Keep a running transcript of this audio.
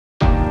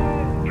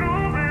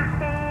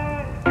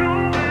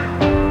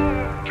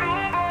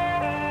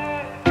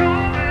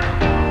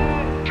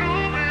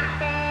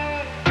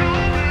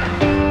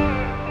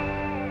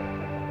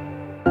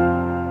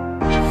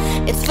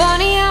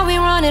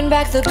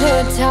back the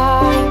good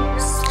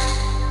times.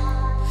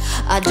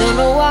 I don't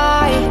know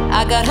why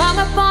I got hung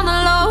up on the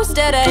lows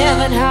instead of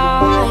heaven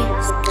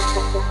highs.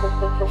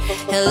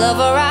 Hell of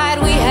a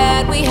ride we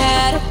had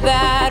a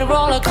bad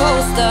roller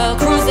coaster.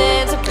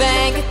 Cruising to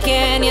Bank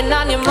Canyon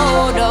on your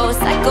moto.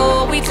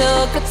 Psycho, we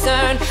took a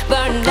turn,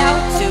 burned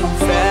out too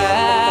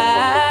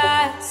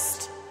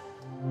fast.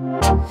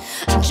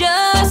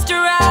 Just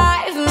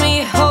drive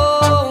me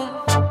home,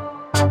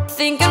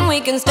 thinking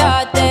we can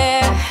start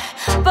there,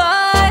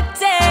 but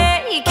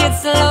take it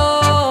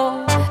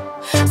slow,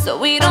 so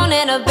we don't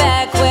end up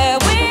back where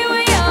we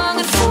were young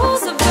and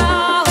fools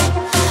about,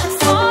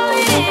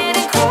 falling in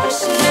and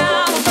crashing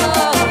down the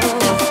floor.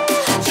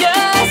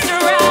 Just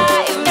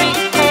drive me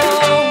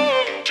home,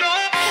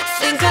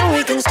 thinking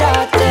we can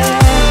start there.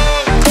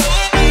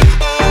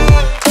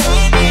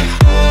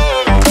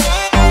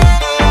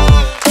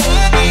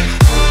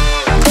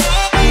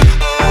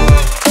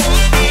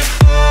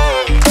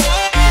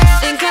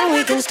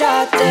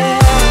 Start there.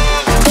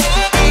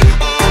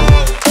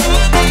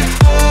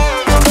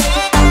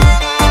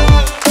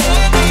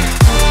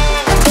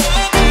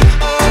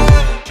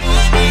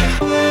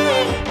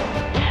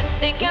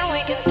 Thinking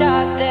we can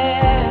start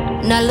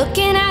there. Not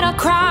looking at our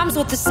crimes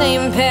with the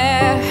same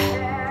pair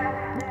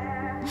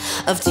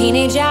of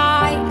teenage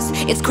eyes.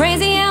 It's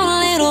crazy how a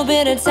little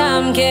bit of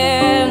time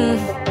can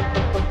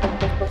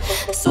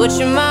switch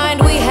your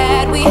mind. We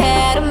had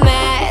a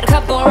mad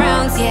couple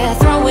rounds, yeah,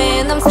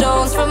 throwing them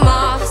stones from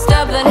our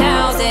stubborn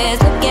houses.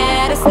 Look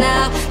at us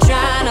now,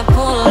 trying to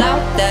pull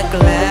out that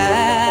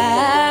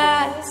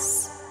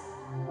glass.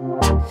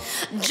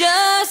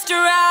 Just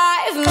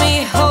drive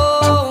me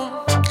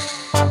home,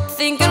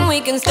 thinking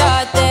we can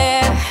start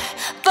there,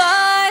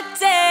 but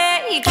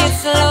take it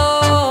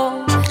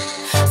slow,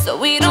 so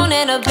we don't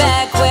end up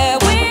back where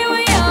we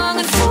were young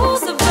and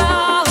fools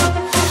about,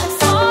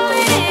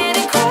 falling in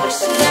and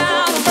crashing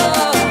down the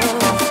floor.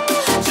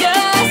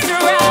 Just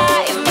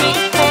drive me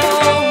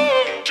home,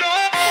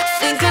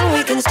 thinking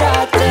we can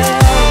start there.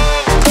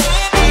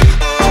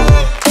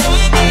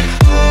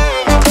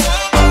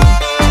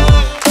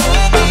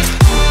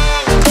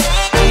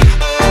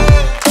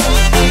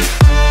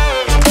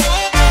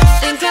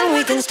 Thinking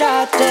we can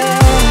start there.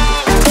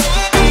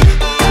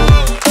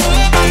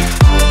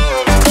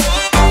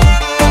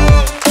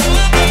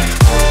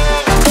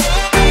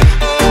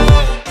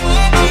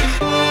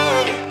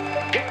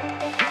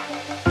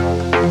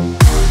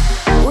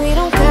 We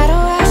don't gotta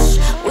rush,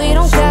 we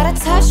don't gotta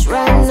touch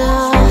right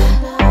now.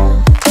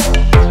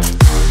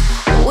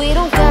 We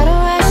don't gotta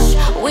rush,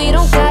 we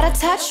don't gotta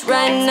touch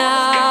right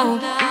now.